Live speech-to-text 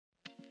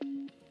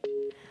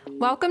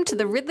Welcome to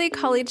the Ridley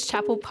College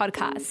Chapel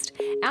podcast.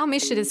 Our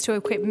mission is to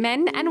equip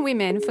men and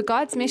women for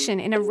God's mission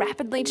in a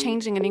rapidly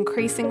changing and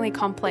increasingly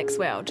complex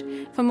world.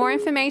 For more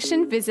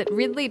information, visit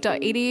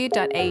ridley.edu.au.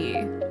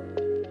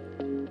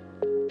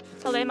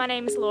 Hello, my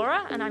name is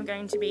Laura and I'm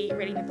going to be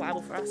reading the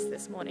Bible for us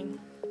this morning.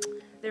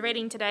 The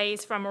reading today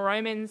is from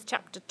Romans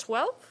chapter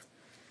 12.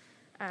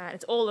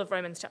 It's all of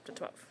Romans chapter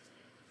 12.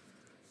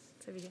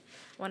 So if you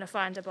want to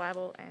find a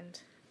Bible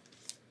and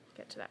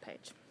get to that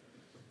page.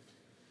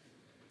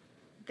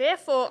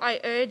 Therefore,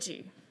 I urge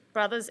you,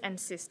 brothers and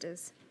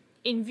sisters,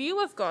 in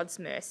view of God's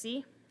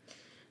mercy,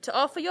 to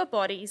offer your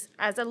bodies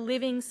as a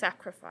living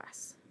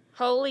sacrifice,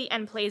 holy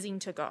and pleasing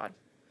to God.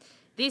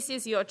 This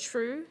is your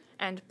true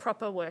and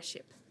proper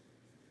worship.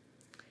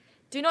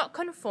 Do not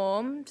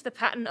conform to the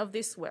pattern of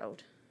this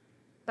world,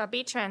 but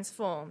be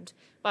transformed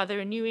by the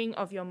renewing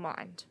of your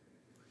mind.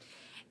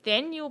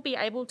 Then you will be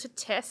able to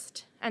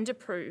test and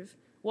approve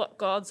what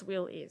God's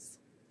will is,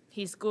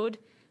 his good,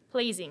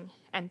 pleasing,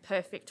 and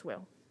perfect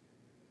will.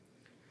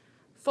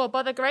 For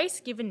by the grace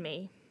given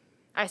me,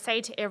 I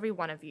say to every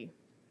one of you,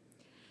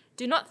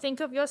 do not think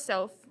of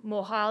yourself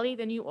more highly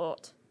than you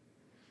ought,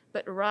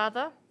 but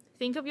rather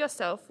think of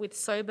yourself with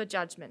sober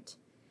judgment,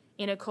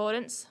 in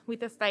accordance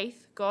with the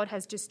faith God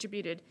has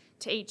distributed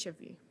to each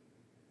of you.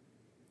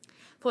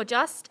 For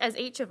just as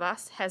each of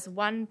us has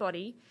one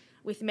body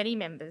with many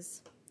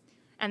members,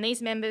 and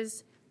these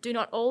members do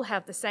not all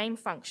have the same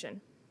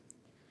function,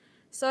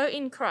 so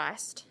in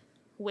Christ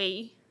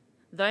we,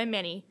 though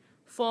many,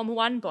 form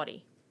one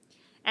body,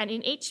 and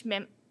each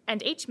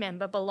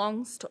member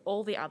belongs to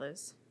all the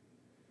others.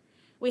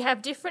 We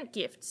have different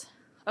gifts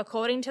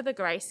according to the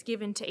grace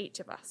given to each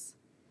of us.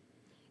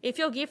 If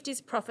your gift is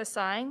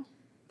prophesying,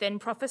 then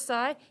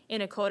prophesy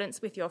in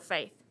accordance with your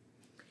faith.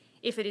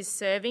 If it is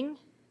serving,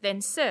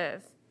 then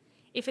serve.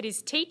 If it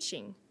is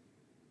teaching,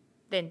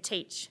 then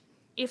teach.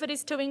 If it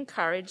is to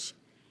encourage,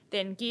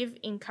 then give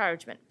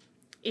encouragement.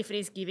 If it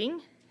is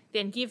giving,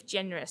 then give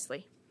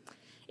generously.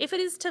 If it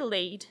is to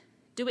lead,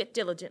 do it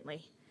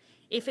diligently.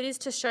 If it is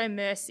to show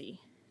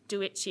mercy,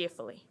 do it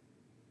cheerfully.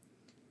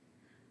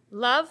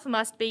 Love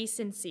must be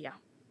sincere.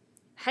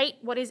 Hate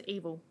what is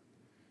evil.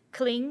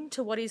 Cling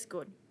to what is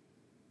good.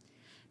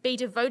 Be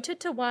devoted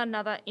to one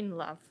another in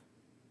love.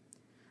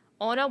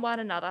 Honour one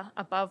another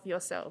above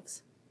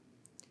yourselves.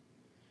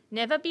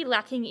 Never be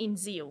lacking in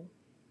zeal,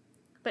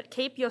 but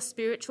keep your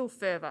spiritual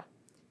fervour,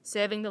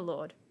 serving the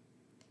Lord.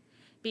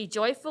 Be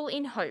joyful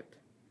in hope,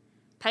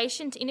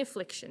 patient in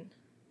affliction,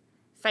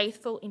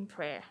 faithful in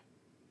prayer.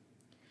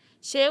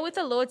 Share with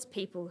the Lord's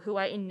people who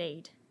are in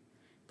need.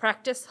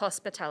 Practice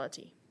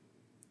hospitality.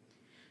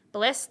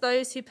 Bless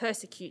those who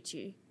persecute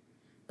you.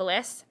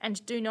 Bless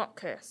and do not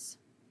curse.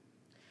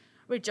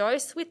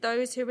 Rejoice with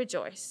those who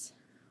rejoice.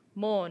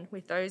 Mourn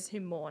with those who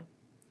mourn.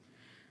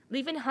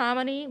 Live in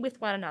harmony with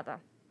one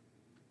another.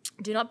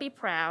 Do not be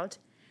proud,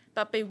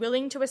 but be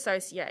willing to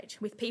associate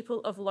with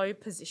people of low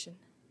position.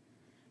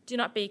 Do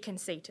not be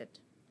conceited.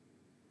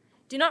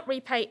 Do not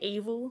repay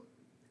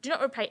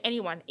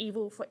anyone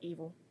evil for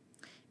evil.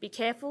 Be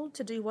careful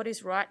to do what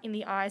is right in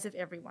the eyes of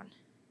everyone.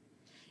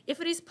 If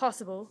it is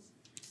possible,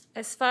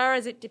 as far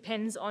as it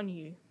depends on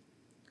you,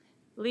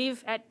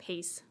 live at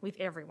peace with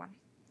everyone.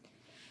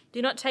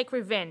 Do not take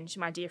revenge,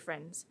 my dear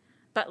friends,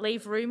 but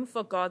leave room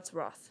for God's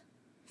wrath.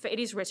 For it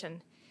is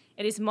written,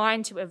 "It is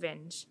mine to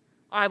avenge,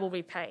 I will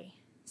repay,"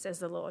 says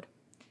the Lord.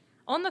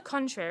 On the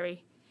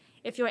contrary,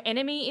 if your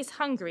enemy is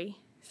hungry,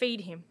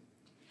 feed him.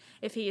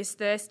 If he is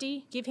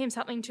thirsty, give him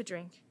something to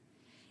drink.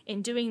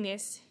 In doing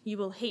this, you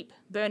will heap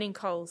burning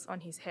coals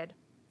on his head.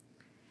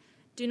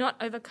 Do not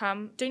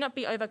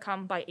be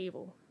overcome by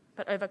evil,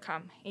 but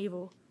overcome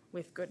evil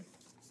with good.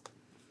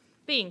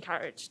 Be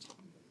encouraged.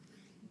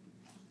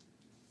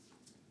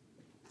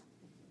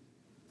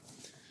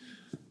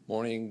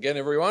 Morning again,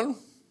 everyone.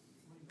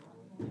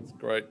 It's a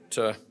great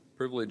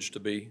privilege to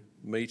be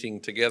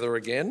meeting together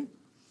again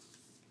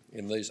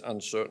in these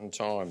uncertain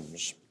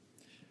times.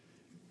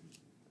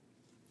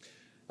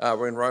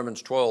 We're in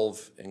Romans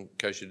 12, in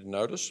case you didn't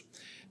notice.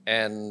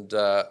 And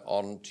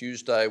on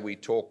Tuesday, we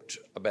talked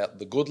about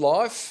the good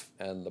life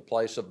and the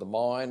place of the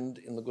mind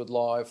in the good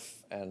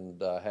life and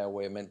how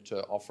we're meant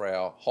to offer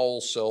our whole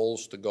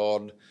selves to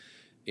God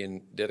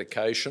in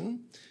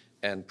dedication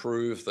and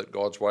prove that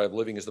God's way of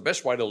living is the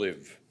best way to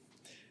live.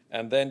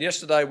 And then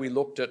yesterday, we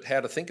looked at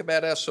how to think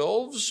about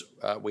ourselves.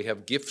 We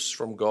have gifts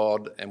from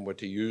God and we're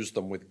to use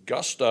them with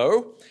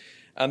gusto.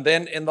 And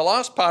then in the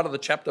last part of the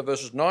chapter,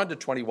 verses 9 to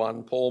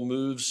 21, Paul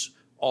moves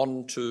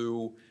on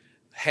to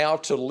how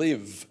to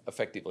live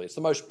effectively. It's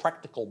the most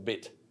practical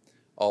bit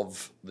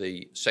of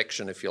the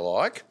section, if you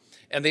like.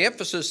 And the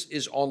emphasis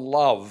is on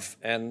love.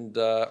 And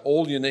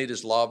All You Need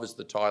Is Love is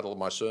the title of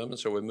my sermon.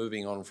 So we're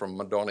moving on from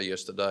Madonna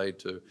yesterday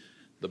to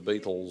the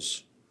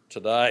Beatles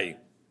today.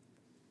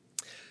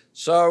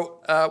 So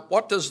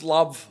what does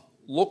love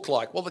look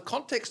like? Well, the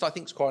context, I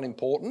think, is quite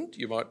important.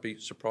 You might be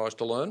surprised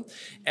to learn.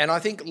 And I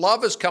think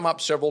love has come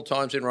up several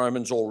times in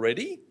Romans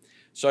already.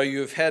 So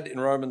you've had in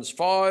Romans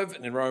 5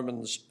 and in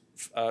Romans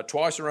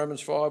twice in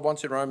Romans 5,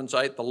 once in Romans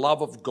 8, the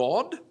love of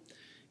God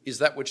is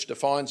that which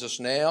defines us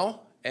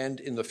now and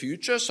in the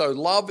future. So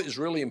love is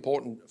really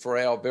important for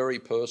our very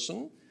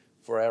person,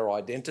 for our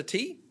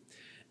identity.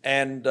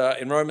 And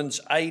in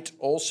Romans 8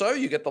 also,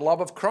 you get the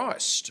love of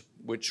Christ,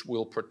 which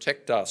will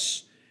protect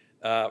us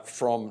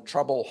from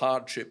trouble,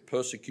 hardship,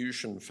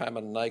 persecution,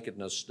 famine,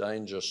 nakedness,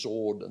 danger,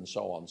 sword, and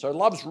so on. So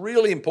love's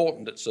really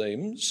important, it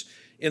seems,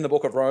 in the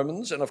book of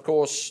Romans. And of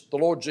course, the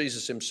Lord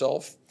Jesus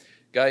himself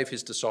gave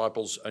his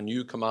disciples a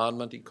new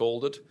commandment, he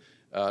called it,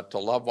 to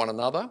love one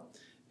another.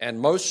 And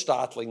most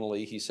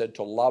startlingly, he said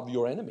to love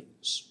your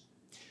enemies.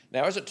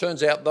 Now, as it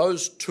turns out,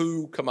 those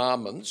two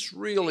commandments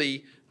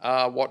really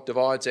are what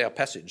divides our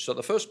passage. So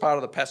the first part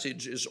of the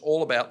passage is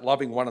all about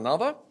loving one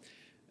another,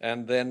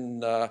 and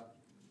then the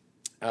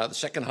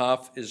second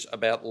half is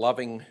about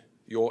loving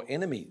your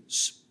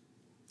enemies.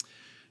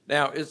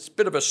 Now, it's a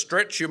bit of a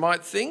stretch, you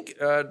might think.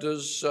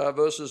 Does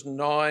verses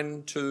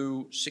 9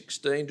 to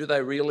 16, do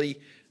they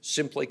really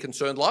simply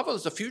concern love? Well,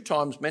 there's a few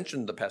times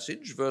mentioned in the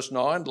passage. Verse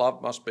 9,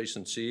 love must be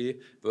sincere.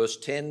 Verse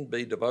 10,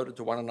 be devoted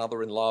to one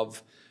another in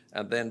love.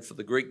 And then for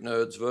the Greek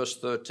nerds, verse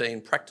 13,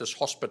 practice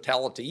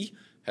hospitality,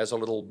 has a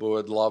little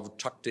word love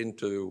tucked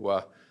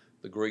into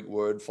the Greek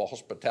word for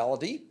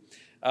hospitality.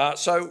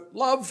 So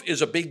love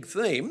is a big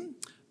theme,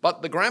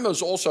 but the grammar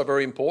is also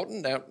very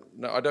important. Now,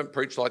 I don't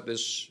preach like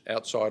this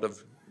outside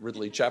of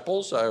Ridley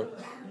Chapel, so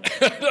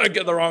don't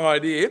get the wrong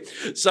idea.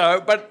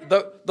 So, but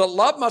the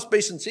love must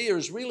be sincere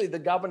is really the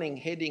governing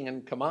heading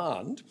and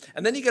command.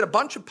 And then you get a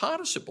bunch of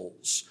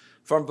participles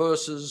from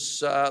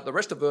the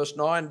rest of verse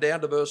 9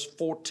 down to verse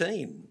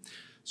 14.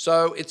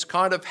 So it's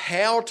kind of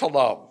how to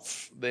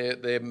love,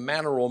 their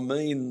manner or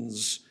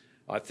means,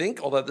 I think,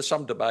 although there's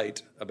some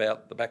debate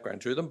about the background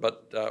to them,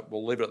 but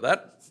we'll leave it at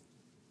that.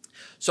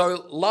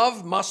 So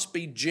love must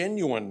be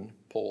genuine,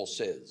 Paul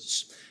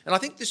says. And I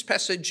think this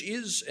passage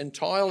is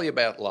entirely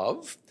about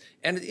love.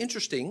 And it's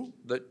interesting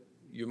that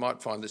you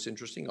might find this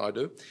interesting, I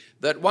do,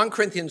 that 1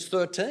 Corinthians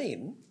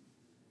 13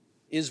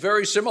 is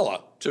very similar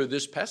to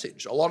this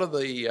passage. A lot of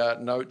the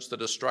notes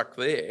that are struck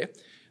there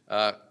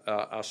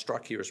are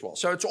struck here as well.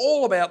 So it's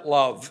all about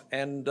love.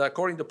 And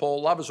according to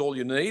Paul, love is all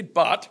you need,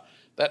 but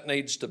that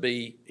needs to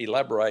be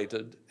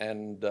elaborated,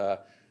 and the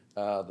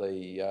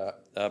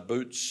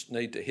boots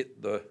need to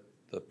hit the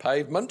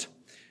pavement.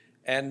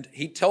 And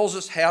he tells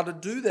us how to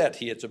do that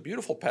here. It's a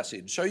beautiful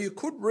passage. So you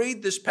could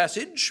read this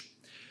passage.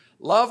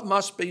 Love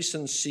must be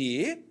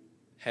sincere.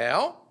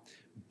 How?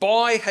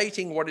 By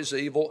hating what is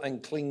evil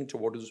and clinging to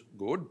what is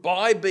good.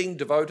 By being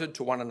devoted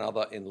to one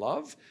another in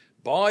love.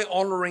 By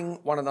honouring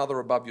one another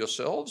above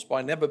yourselves.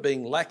 By never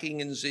being lacking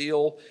in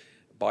zeal.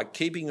 By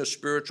keeping a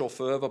spiritual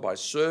fervour. By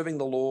serving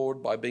the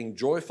Lord. By being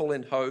joyful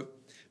in hope.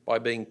 By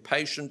being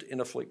patient in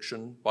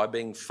affliction. By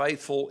being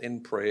faithful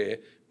in prayer.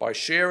 By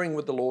sharing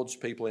with the Lord's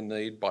people in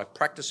need, by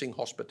practicing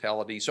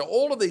hospitality. So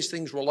all of these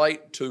things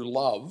relate to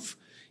love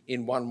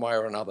in one way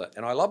or another.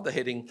 And I love the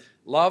heading,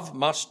 love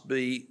must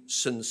be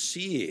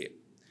sincere.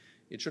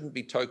 It shouldn't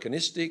be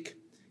tokenistic.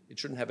 It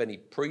shouldn't have any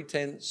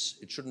pretense.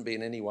 It shouldn't be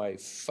in any way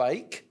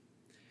fake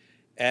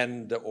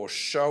or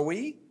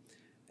showy.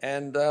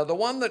 And the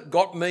one that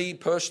got me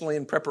personally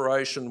in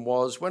preparation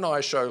was when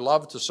I show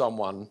love to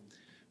someone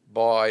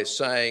by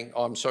saying,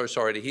 I'm so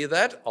sorry to hear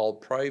that, I'll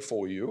pray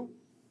for you.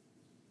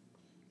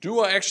 Do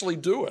I actually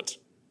do it?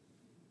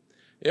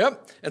 Yeah.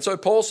 And so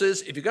Paul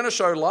says, if you're going to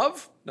show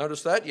love,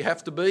 notice that, you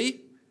have to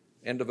be,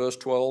 end of verse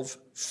 12,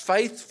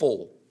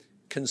 faithful,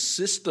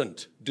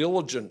 consistent,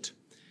 diligent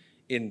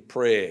in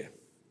prayer.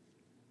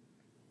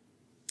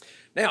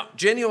 Now,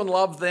 genuine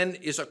love then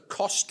is a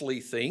costly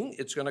thing.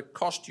 It's going to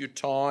cost you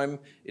time.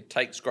 It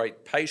takes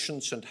great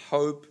patience and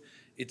hope.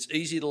 It's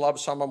easy to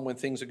love someone when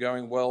things are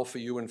going well for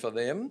you and for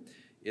them.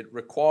 It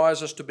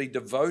requires us to be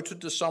devoted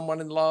to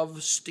someone in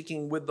love,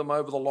 sticking with them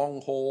over the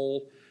long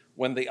haul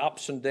when the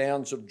ups and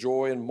downs of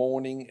joy and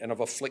mourning and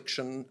of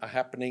affliction are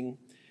happening.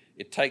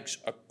 It takes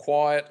a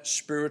quiet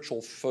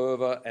spiritual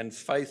fervour and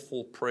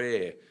faithful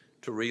prayer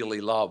to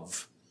really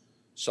love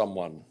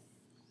someone.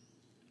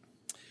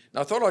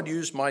 Now, I thought I'd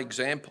use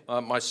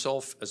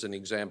myself as an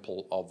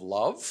example of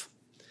love,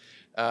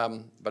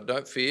 but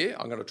don't fear,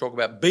 I'm going to talk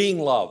about being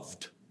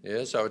loved.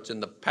 Yeah, so it's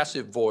in the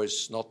passive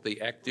voice, not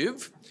the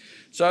active.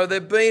 So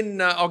there've been,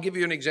 I'll give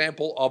you an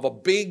example of a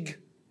big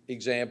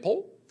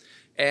example.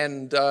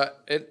 And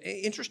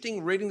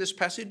interesting reading this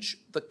passage,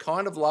 the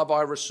kind of love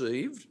I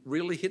received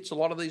really hits a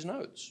lot of these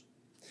notes.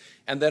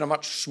 And then a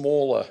much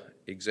smaller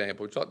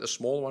example. Would you like the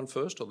smaller one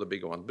first or the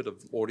bigger one? A bit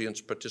of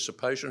audience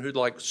participation. Who'd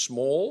like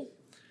small?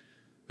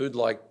 Who'd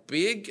like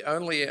big?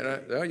 Only,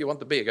 you want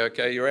the big.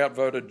 Okay, you're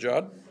outvoted,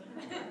 Judd.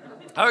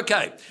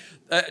 Okay,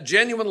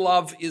 genuine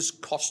love is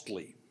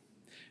costly.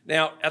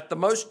 Now, at the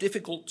most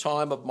difficult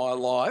time of my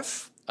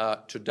life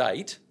to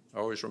date, I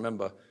always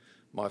remember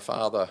my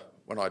father,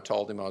 when I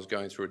told him I was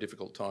going through a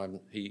difficult time,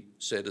 he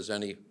said, as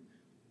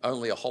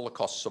only a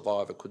Holocaust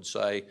survivor could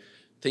say,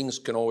 things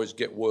can always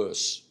get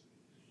worse.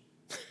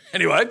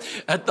 Anyway,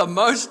 at the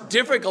most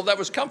difficult, that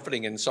was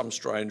comforting in some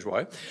strange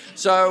way.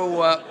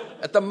 So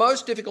at the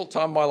most difficult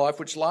time of my life,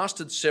 which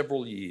lasted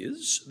several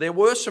years, there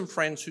were some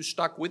friends who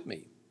stuck with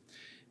me.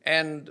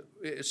 And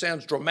it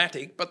sounds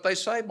dramatic, but they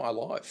saved my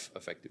life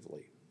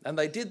effectively. And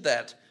they did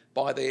that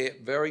by their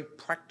very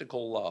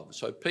practical love.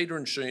 So Peter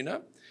and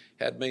Sheena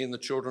had me and the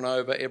children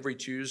over every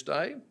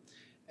Tuesday,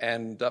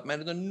 and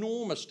made an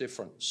enormous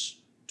difference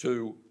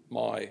to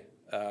my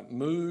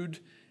mood,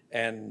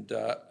 and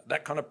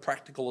that kind of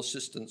practical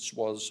assistance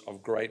was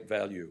of great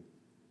value.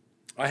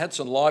 I had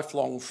some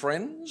lifelong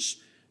friends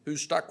who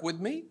stuck with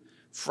me.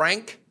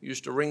 Frank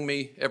used to ring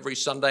me every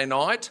Sunday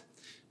night.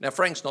 Now,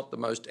 Frank's not the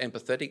most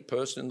empathetic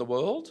person in the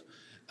world,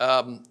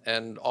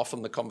 and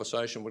often the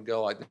conversation would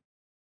go like this.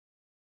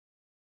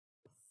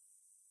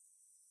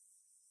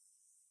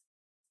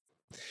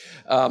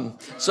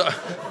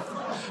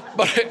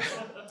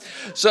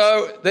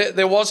 So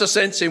there was a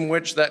sense in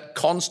which that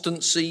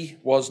constancy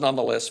was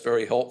nonetheless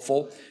very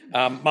helpful.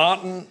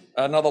 Martin,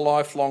 another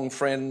lifelong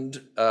friend,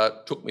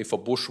 took me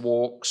for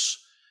bushwalks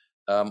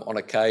on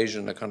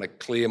occasion to kind of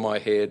clear my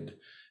head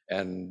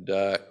and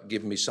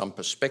give me some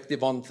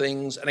perspective on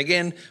things. And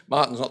again,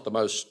 Martin's not the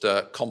most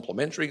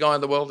complimentary guy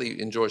in the world.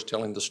 He enjoys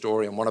telling the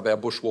story on one of our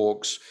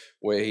bushwalks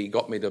where he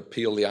got me to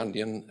peel the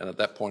onion, and at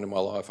that point in my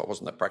life I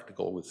wasn't that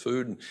practical with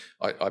food, and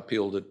I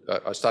peeled it.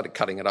 I started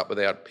cutting it up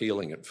without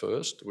peeling it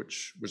first,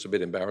 which was a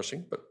bit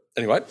embarrassing, but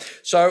anyway.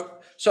 So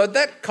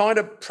that kind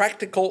of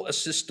practical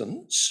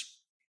assistance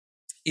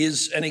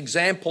is an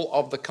example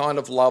of the kind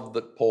of love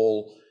that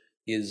Paul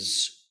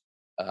is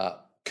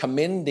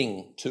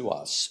commending to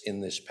us in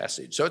this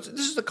passage. So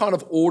this is the kind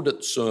of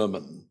audit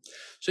sermon.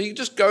 So you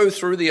just go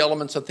through the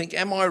elements and think,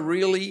 am I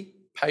really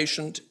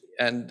patient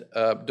and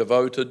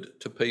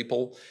devoted to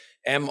people?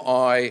 Am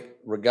I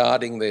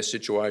regarding their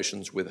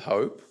situations with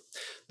hope?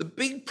 The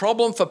big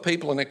problem for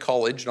people in a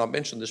college, and I've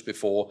mentioned this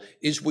before,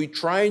 is we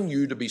train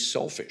you to be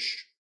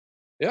selfish.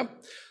 Yeah?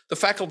 The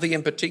faculty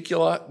in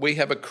particular, we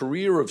have a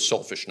career of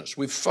selfishness.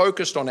 We've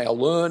focused on our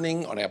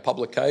learning, on our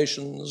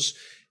publications,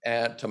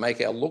 to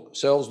make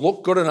ourselves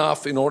look good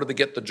enough in order to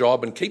get the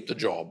job and keep the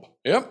job.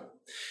 Yeah?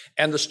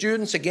 And the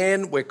students,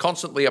 again, we're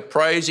constantly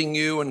appraising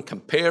you and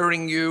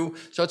comparing you.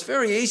 So it's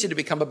very easy to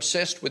become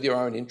obsessed with your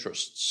own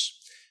interests.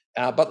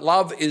 But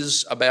love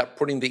is about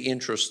putting the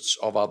interests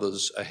of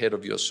others ahead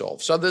of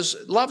yourself. So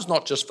love's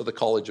not just for the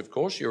college, of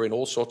course. You're in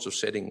all sorts of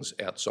settings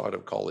outside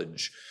of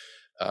college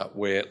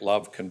where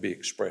love can be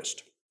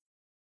expressed.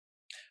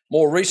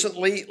 More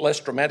recently,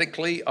 less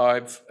dramatically,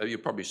 you're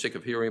probably sick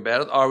of hearing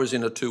about it, I was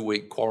in a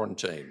 2-week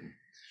quarantine.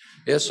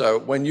 Yeah, so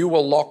when you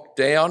were locked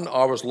down,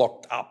 I was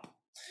locked up.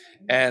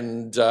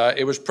 And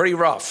it was pretty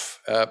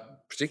rough,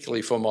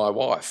 particularly for my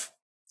wife.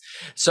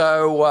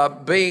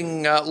 So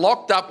being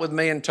locked up with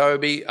me and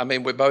Toby, I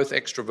mean, we're both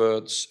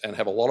extroverts and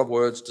have a lot of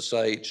words to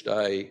say each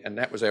day, and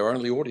Nat was our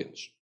only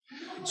audience.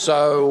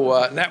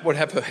 So Nat would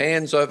have her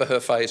hands over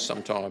her face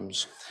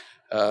sometimes,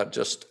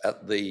 just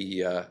at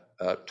the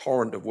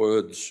torrent of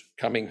words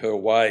coming her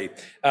way.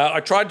 I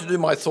tried to do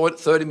my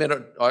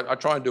 30-minute, I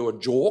try and do a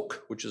jog,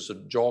 which is a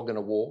jog and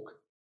a walk.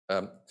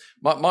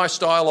 My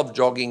style of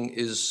jogging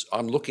is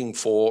I'm looking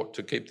for,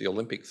 to keep the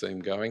Olympic theme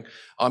going,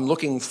 I'm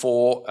looking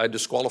for a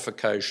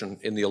disqualification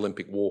in the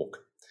Olympic walk.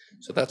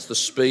 So that's the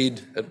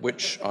speed at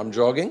which I'm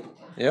jogging,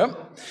 yeah.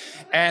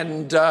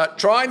 And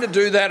trying to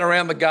do that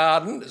around the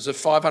garden. It's a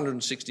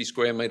 560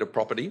 square metre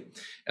property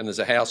and there's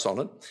a house on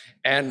it.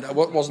 And it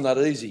wasn't that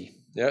easy.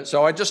 Yeah.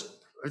 So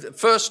the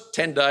first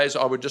 10 days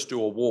I would just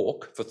do a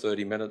walk for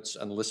 30 minutes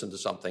and listen to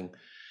something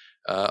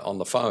on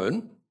the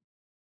phone.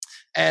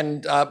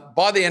 And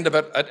by the end of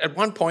it, at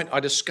one point, I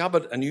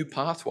discovered a new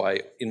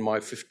pathway in my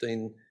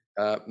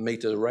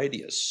 15-metre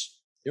radius.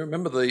 You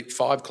remember the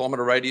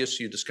 5-kilometre radius,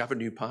 you discover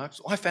new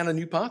parks? I found a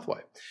new pathway.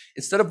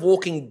 Instead of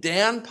walking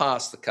down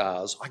past the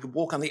cars, I could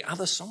walk on the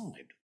other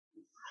side.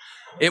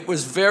 It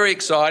was very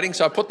exciting,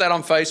 so I put that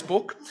on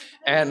Facebook,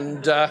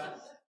 and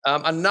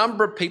a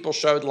number of people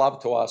showed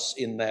love to us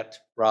in that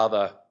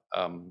rather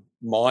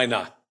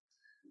minor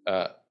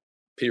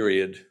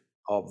period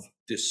of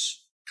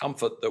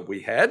discomfort that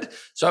we had.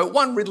 So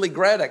one Ridley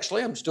grad,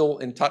 actually, I'm still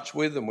in touch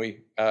with, and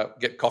we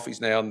get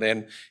coffees now and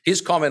then.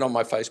 His comment on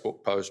my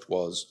Facebook post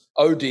was,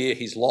 "Oh dear,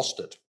 he's lost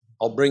it.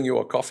 I'll bring you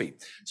a coffee."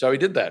 So he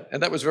did that,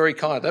 and that was very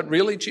kind. That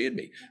really cheered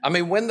me. I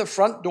mean, when the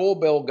front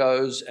doorbell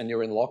goes and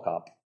you're in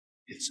lockup,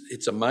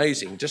 it's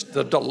amazing. Just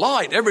the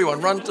delight.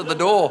 Everyone runs to the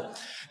door.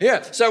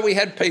 Yeah, so we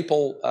had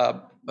people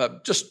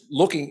just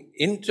looking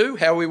into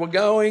how we were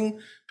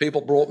going. People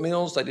brought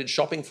meals. They did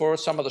shopping for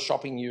us. Some of the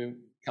shopping you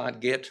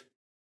can't get,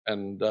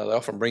 and they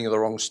often bring you the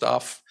wrong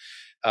stuff.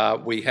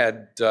 We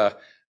had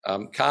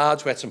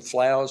cards. We had some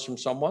flowers from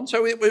someone.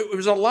 So it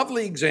was a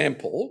lovely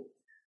example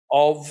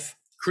of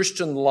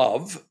Christian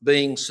love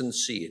being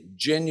sincere,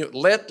 genuine.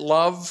 Let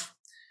love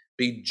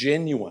be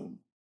genuine.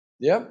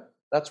 Yeah,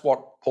 that's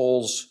what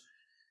Paul's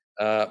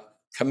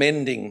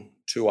commending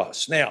to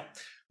us. Now,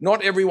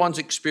 not everyone's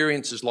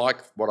experience is like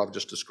what I've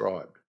just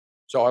described.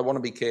 So I want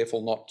to be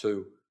careful not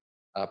to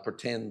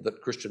pretend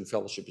that Christian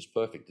fellowship is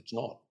perfect. It's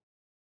not.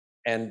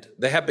 And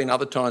there have been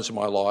other times in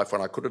my life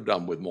when I could have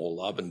done with more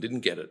love and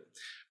didn't get it.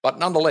 But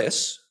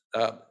nonetheless,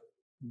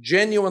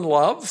 genuine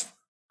love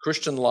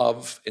Christian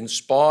love,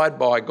 inspired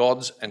by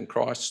God's and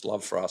Christ's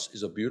love for us,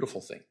 is a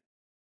beautiful thing.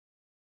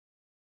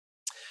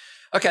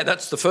 Okay,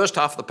 that's the first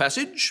half of the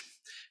passage.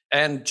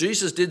 And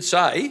Jesus did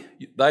say,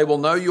 they will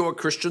know you are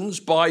Christians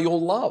by your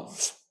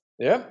love.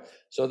 Yeah?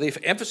 So the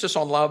emphasis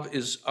on love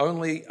is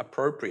only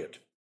appropriate.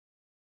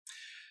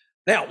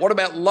 Now, what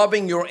about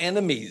loving your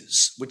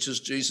enemies, which is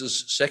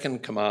Jesus'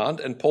 second command?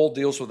 And Paul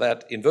deals with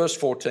that in verse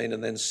 14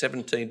 and then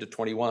 17 to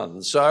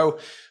 21. So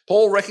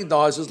Paul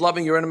recognises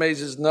loving your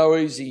enemies is no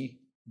easy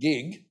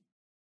gig.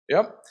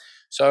 Yep.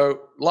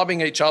 So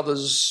loving each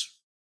other's,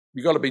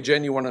 you've got to be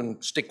genuine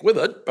and stick with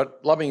it,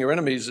 but loving your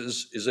enemies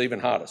is even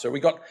harder. So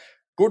we got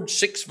good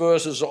 6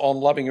 verses on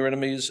loving your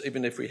enemies,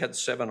 even if we had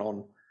 7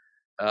 on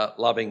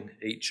loving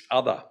each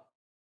other.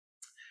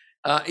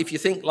 If you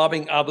think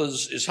loving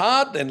others is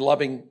hard, then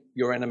loving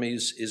your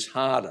enemies is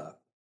harder.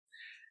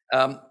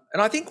 And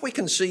I think we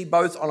can see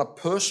both on a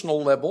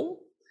personal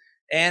level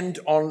and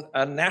on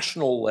a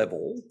national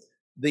level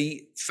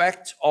the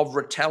fact of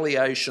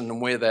retaliation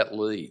and where that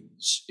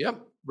leads. Yeah,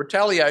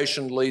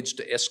 retaliation leads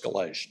to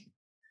escalation.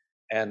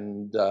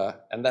 And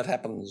that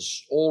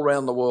happens all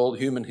around the world.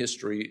 Human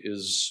history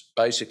is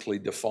basically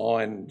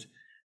defined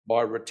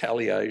by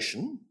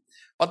retaliation.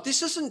 But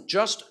this isn't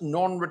just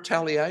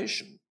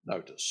non-retaliation,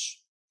 notice.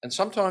 And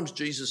sometimes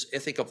Jesus'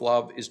 ethic of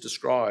love is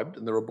described,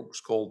 and there are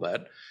books called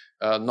that,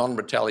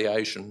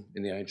 non-retaliation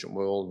in the ancient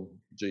world,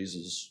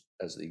 Jesus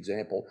as the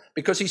example,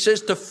 because he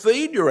says to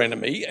feed your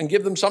enemy and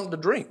give them something to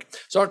drink.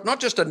 So it's not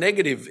just a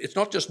negative, it's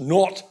not just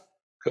not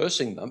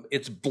cursing them,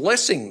 it's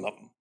blessing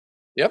them.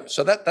 Yep,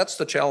 so that's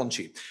the challenge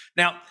here.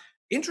 Now,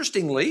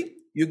 interestingly,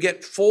 you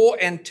get 4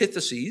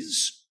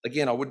 antitheses.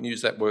 Again, I wouldn't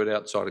use that word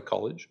outside of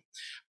college,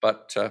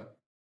 but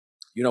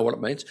you know what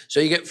it means. So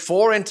you get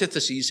 4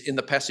 antitheses in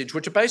the passage,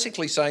 which are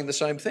basically saying the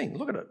same thing.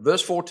 Look at it.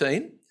 Verse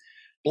 14,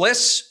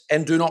 bless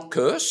and do not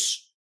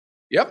curse.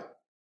 Yep.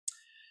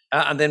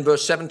 And then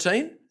verse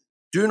 17,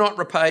 do not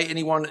repay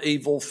anyone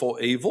evil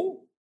for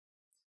evil.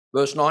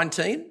 Verse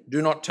 19,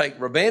 do not take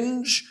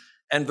revenge.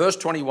 And verse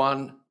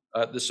 21,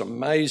 this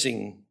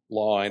amazing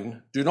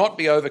line, do not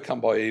be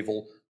overcome by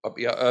evil, but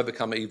be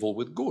overcome evil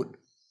with good.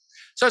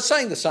 So it's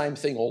saying the same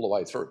thing all the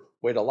way through.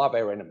 We're to love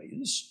our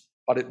enemies,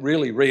 but it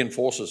really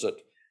reinforces it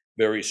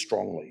very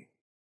strongly.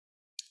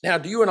 Now,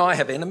 do you and I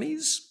have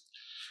enemies?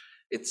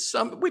 It's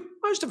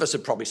most of us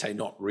would probably say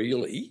not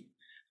really,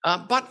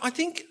 but I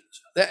think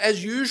that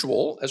as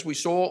usual, as we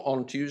saw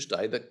on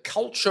Tuesday, the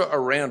culture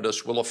around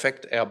us will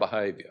affect our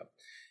behaviour,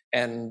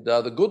 and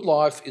the good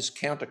life is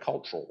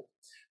countercultural.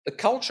 The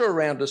culture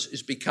around us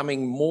is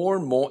becoming more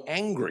and more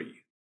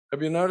angry.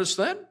 Have you noticed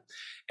that?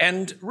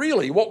 And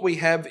really what we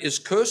have is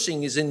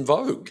cursing is in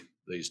vogue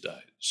these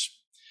days.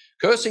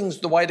 Cursing's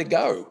the way to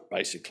go,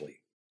 basically.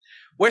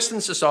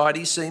 Western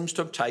society seems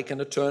to have taken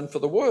a turn for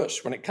the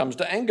worse when it comes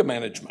to anger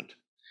management.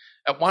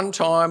 At one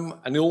time,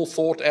 an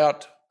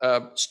ill-thought-out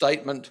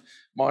statement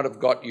might have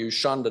got you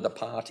shunned at a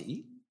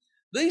party.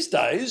 These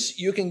days,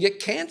 you can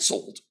get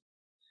cancelled,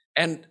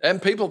 and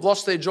people have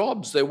lost their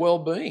jobs, their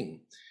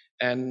well-being,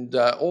 and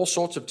all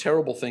sorts of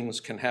terrible things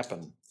can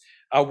happen.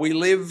 We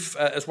live,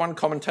 as one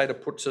commentator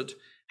puts it,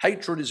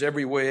 hatred is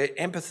everywhere,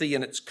 empathy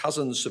and its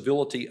cousin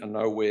civility are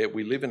nowhere.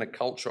 We live in a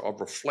culture of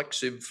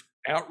reflexive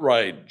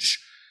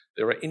outrage.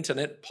 There are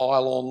internet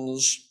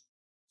pylons,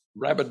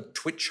 rabid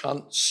Twitch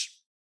hunts.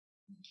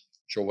 Not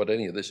sure what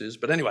any of this is,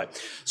 but anyway.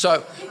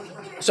 So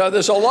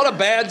there's a lot of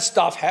bad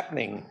stuff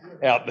happening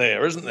out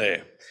there, isn't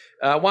there?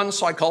 One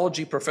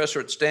psychology professor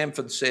at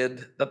Stanford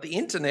said that the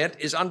internet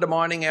is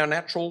undermining our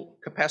natural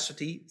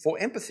capacity for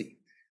empathy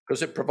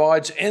because it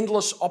provides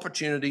endless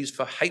opportunities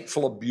for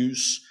hateful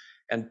abuse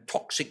and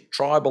toxic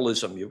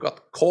tribalism. You've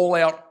got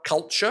call-out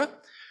culture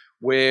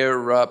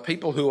where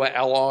people who are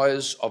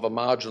allies of a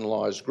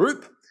marginalised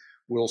group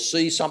will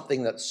see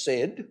something that's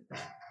said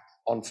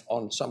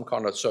on some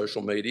kind of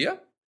social media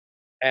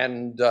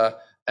and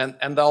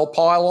they'll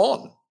pile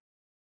on.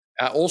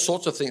 All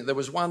sorts of things. There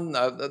was one,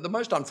 the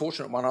most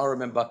unfortunate one I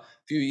remember a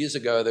few years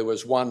ago, there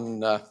was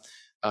one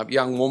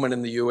young woman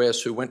in the US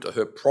who went to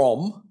her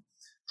prom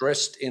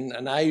dressed in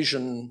an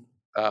Asian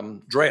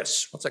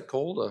dress. What's that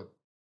called?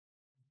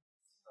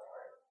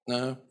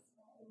 No.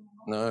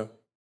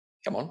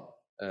 Come on.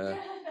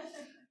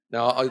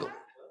 No,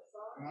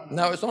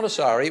 it's not a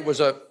sari. It was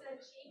a...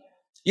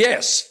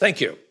 Yes,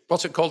 thank you.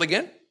 What's it called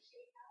again?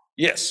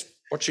 Yes,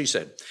 what she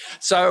said.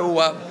 So...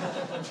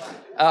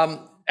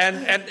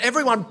 And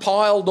everyone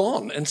piled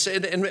on and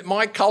said, and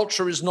my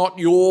culture is not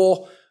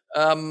your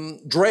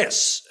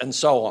dress, and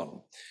so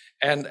on.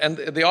 And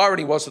the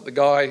irony was that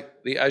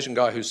the Asian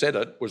guy who said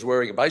it, was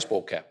wearing a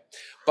baseball cap.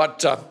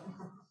 But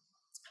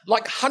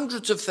like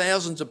hundreds of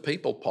thousands of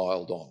people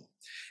piled on.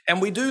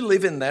 And we do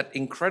live in that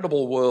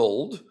incredible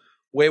world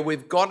where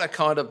we've got a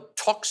kind of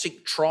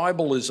toxic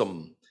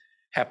tribalism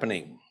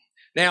happening.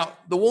 Now,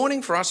 the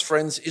warning for us,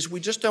 friends, is we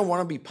just don't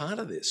want to be part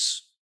of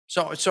this.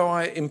 So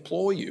I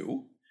implore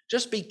you,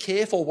 just be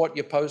careful what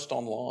you post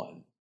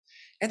online.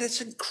 And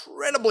it's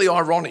incredibly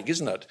ironic,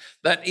 isn't it,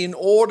 that in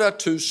order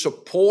to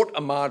support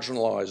a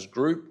marginalised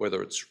group,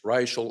 whether it's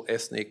racial,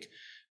 ethnic,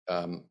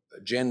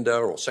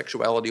 gender or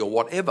sexuality or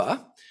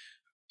whatever,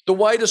 the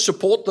way to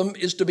support them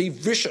is to be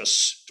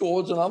vicious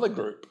towards another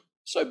group.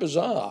 So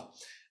bizarre.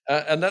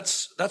 And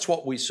that's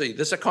what we see.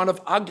 There's a kind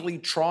of ugly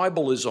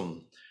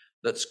tribalism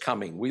that's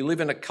coming. We live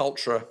in a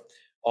culture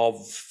of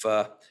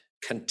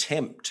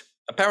contempt.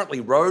 Apparently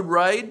road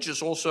rage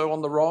is also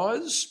on the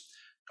rise,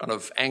 kind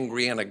of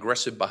angry and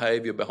aggressive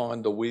behaviour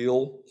behind the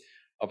wheel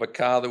of a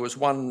car. There was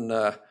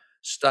one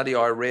study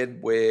I read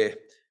where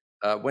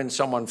when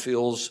someone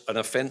feels an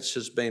offence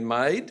has been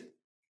made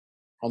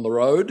on the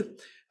road,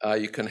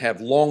 you can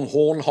have long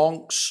horn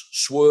honks,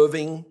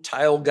 swerving,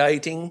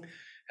 tailgating,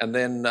 and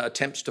then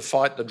attempts to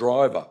fight the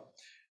driver.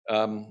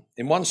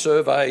 In one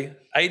survey,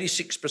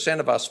 86%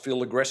 of us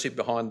feel aggressive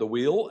behind the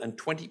wheel and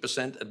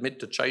 20% admit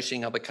to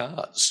chasing other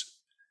cars.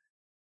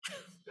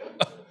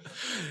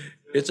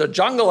 It's a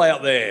jungle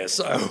out there,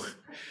 so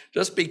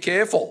just be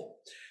careful.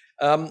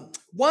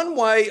 One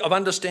way of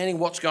understanding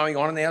what's going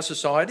on in our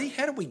society,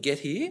 how did we get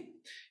here?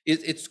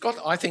 It's got,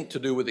 I think, to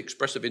do with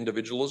expressive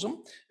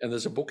individualism, and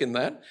there's a book in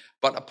that.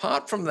 But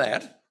apart from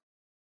that,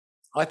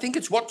 I think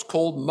it's what's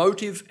called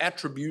motive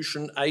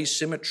attribution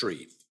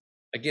asymmetry.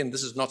 Again,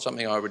 this is not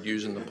something I would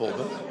use in the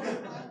pulpit.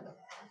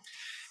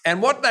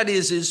 And what that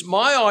is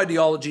my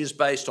ideology is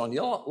based on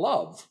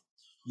love.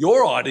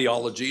 Your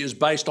ideology is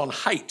based on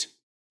hate.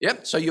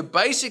 Yep. So you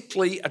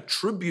basically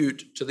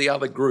attribute to the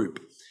other group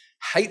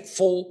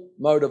hateful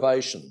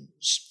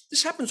motivations.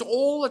 This happens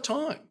all the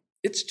time.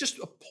 It's just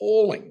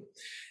appalling.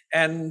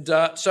 And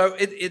so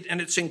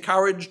it's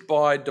encouraged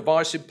by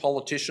divisive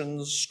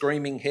politicians,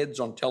 screaming heads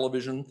on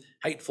television,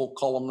 hateful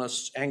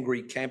columnists,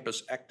 angry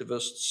campus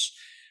activists.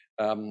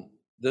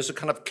 There's a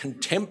kind of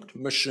contempt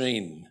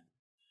machine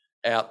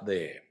out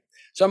there.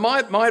 So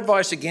my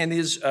advice again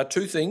is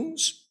two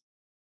things.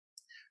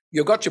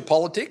 You've got your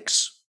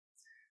politics.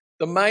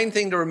 The main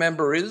thing to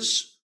remember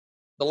is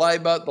the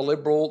Labor, the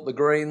Liberal, the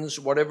Greens,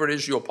 whatever it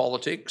is, your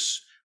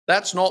politics,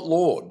 that's not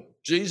Lord.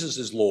 Jesus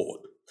is Lord.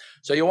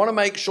 So you want to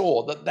make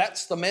sure that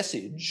that's the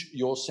message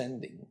you're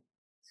sending.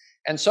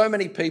 And so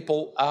many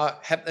people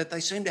they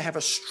seem to have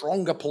a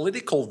stronger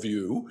political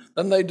view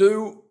than they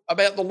do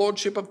about the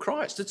Lordship of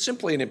Christ. It's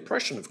simply an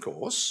impression, of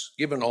course,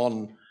 given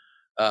on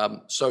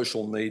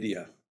social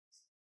media.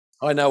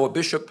 I know a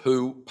bishop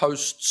who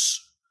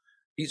posts,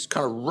 he's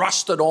kind of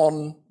rusted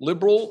on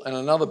Liberal, and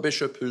another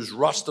bishop who's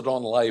rusted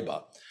on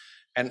Labor.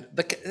 And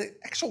the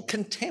actual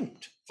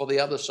contempt for the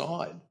other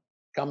side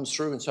comes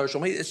through in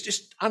social media. It's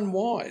just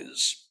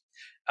unwise.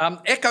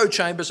 Echo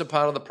chambers are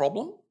part of the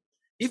problem.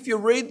 If you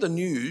read the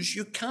news,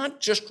 you can't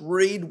just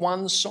read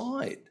one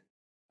side,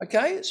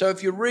 okay? So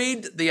if you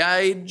read The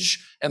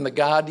Age and The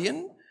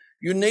Guardian,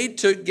 you need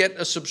to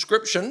get a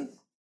subscription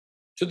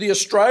to The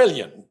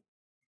Australian.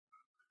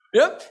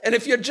 Yep. And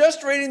if you're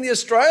just reading The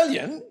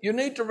Australian, you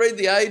need to read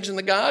The Age and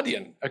The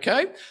Guardian,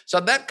 okay? So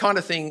that kind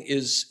of thing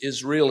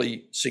is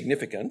really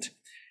significant.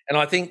 And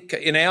I think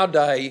in our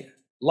day,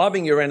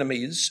 loving your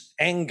enemies,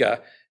 anger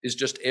is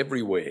just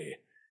everywhere.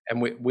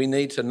 And we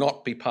need to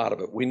not be part of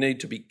it. We need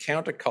to be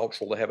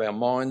countercultural, to have our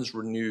minds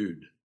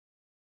renewed.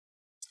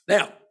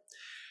 Now,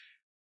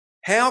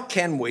 how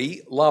can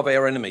we love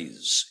our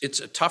enemies? It's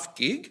a tough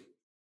gig,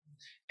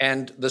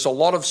 and there's a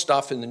lot of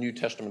stuff in the New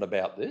Testament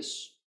about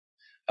this.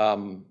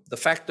 The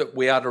fact that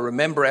we are to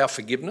remember our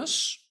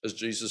forgiveness, as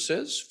Jesus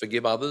says,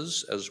 forgive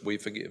others as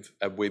we've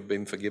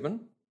been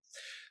forgiven.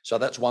 So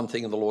that's one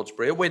thing in the Lord's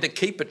Prayer. We're to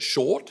keep it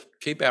short,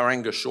 keep our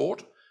anger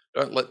short.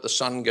 Don't let the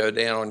sun go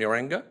down on your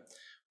anger,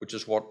 which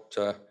is what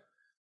the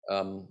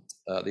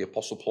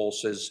Apostle Paul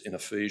says in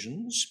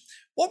Ephesians.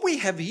 What we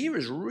have here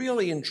is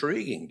really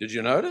intriguing. Did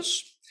you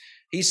notice?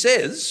 He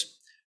says,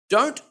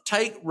 don't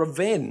take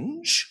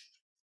revenge,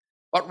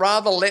 but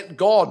rather let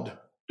God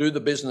do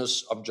the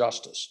business of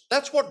justice.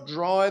 That's what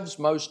drives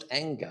most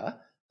anger,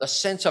 the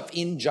sense of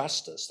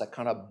injustice, that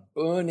kind of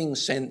burning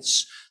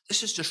sense,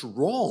 this is just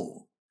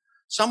wrong.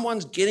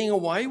 Someone's getting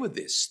away with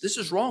this. This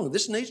is wrong.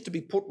 This needs to be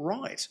put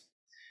right.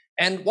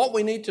 And what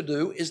we need to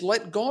do is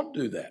let God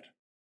do that.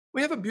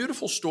 We have a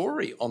beautiful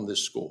story on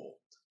this score.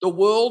 The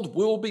world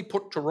will be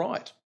put to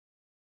right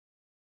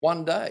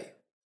one day.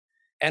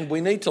 And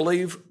we need to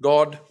leave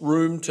God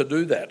room to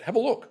do that. Have a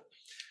look.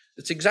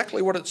 It's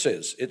exactly what it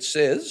says. It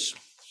says,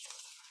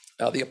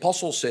 the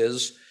apostle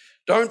says,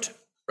 don't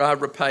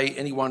repay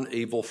anyone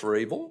evil for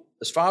evil.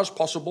 As far as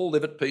possible,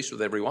 live at peace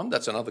with everyone.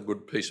 That's another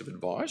good piece of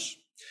advice.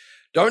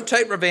 Don't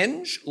take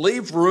revenge.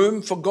 Leave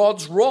room for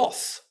God's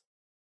wrath.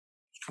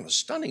 It's kind of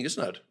stunning,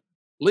 isn't it?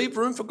 Leave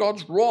room for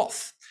God's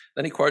wrath.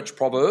 Then he quotes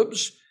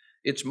Proverbs.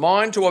 It's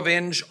mine to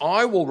avenge,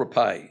 I will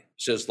repay,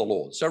 says the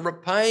Lord. So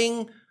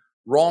repaying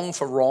wrong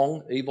for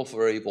wrong, evil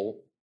for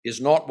evil,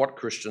 is not what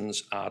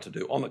Christians are to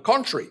do. On the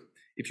contrary,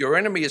 if your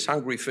enemy is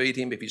hungry, feed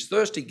him. If he's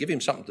thirsty, give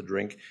him something to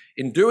drink.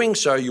 In doing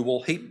so, you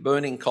will heap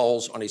burning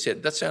coals on his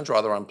head. That sounds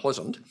rather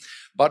unpleasant.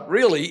 But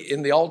really,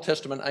 in the Old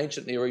Testament,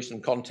 ancient Near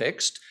Eastern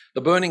context,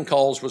 the burning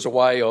coals was a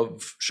way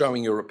of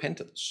showing your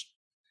repentance.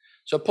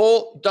 So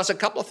Paul does a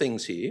couple of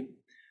things here.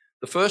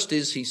 The first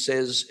is he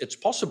says it's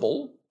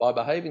possible, by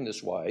behaving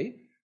this way,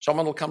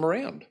 someone will come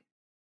around.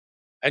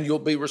 and you'll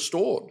be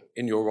restored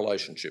in your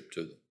relationship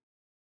to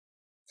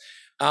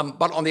them.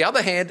 But on the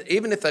other hand,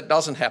 even if that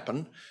doesn't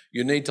happen,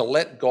 you need to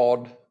let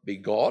God be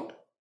God.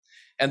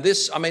 And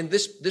this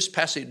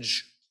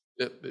passage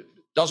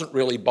doesn't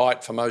really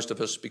bite for most of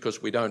us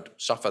because we don't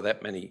suffer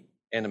that many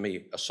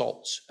enemy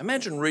assaults.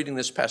 Imagine reading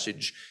this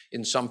passage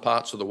in some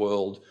parts of the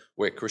world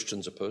where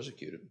Christians are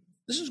persecuted.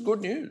 This is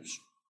good news.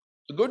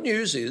 The good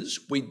news is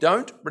we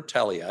don't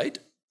retaliate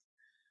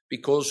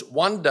because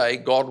one day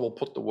God will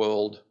put the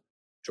world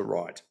to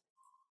right.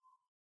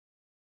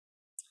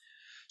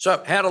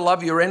 So how to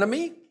love your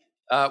enemy?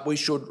 We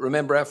should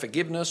remember our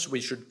forgiveness.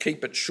 We should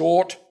keep it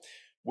short.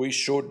 We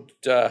should,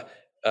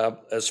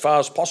 as far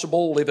as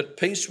possible, live at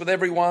peace with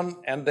everyone.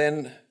 And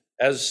then,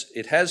 as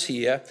it has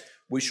here,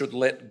 we should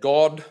let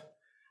God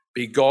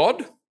be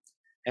God.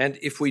 And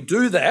if we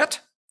do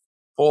that,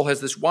 Paul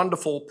has this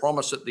wonderful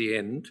promise at the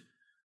end.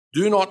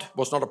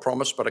 It's not a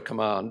promise, but a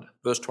command.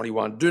 Verse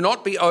 21, do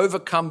not be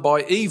overcome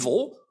by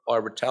evil, by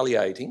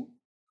retaliating,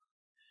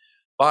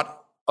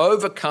 but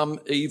overcome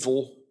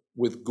evil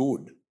with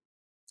good.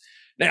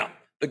 Now,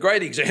 the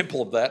great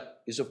example of that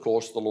is, of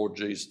course, the Lord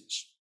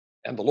Jesus.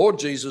 And the Lord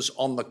Jesus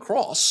on the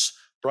cross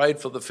prayed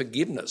for the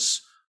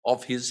forgiveness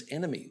of his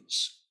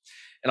enemies.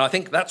 And I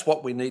think that's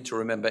what we need to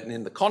remember. And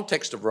in the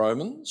context of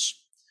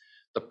Romans,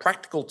 the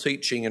practical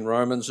teaching in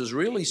Romans is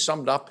really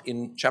summed up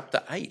in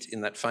chapter 8,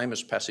 in that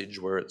famous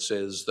passage where it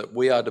says that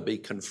we are to be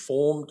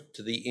conformed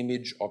to the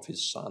image of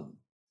his Son.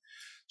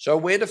 So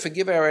we're to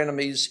forgive our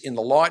enemies in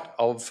the light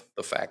of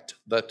the fact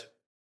that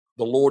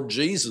the Lord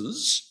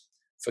Jesus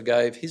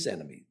forgave his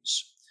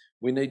enemies.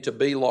 We need to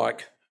be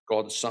like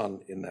God's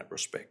Son in that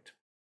respect.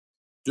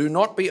 Do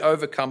not be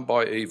overcome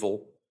by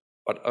evil,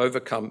 but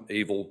overcome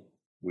evil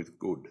with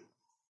good.